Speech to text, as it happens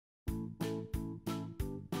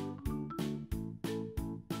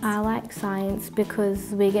I like science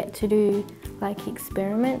because we get to do like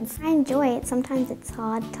experiments. I enjoy it. Sometimes it's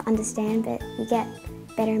hard to understand, but you get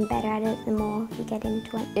better and better at it the more you get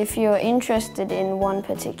into it. If you're interested in one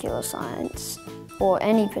particular science or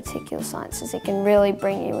any particular sciences, it can really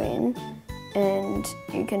bring you in and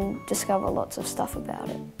you can discover lots of stuff about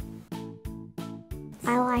it.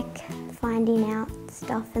 I like finding out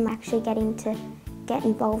stuff and actually getting to get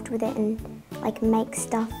involved with it and like make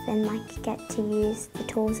stuff and like get to use the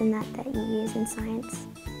tools and that you use in science.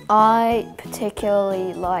 I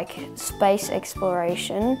particularly like space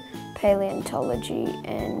exploration, paleontology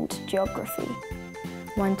and geography.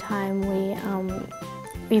 One time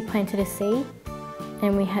we planted a seed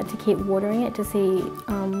and we had to keep watering it to see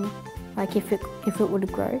like if it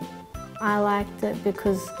would grow. I liked it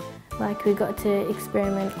because like we got to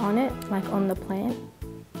experiment on it, like on the plant,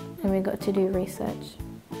 and we got to do research.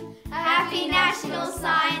 Happy National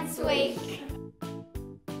Science Week!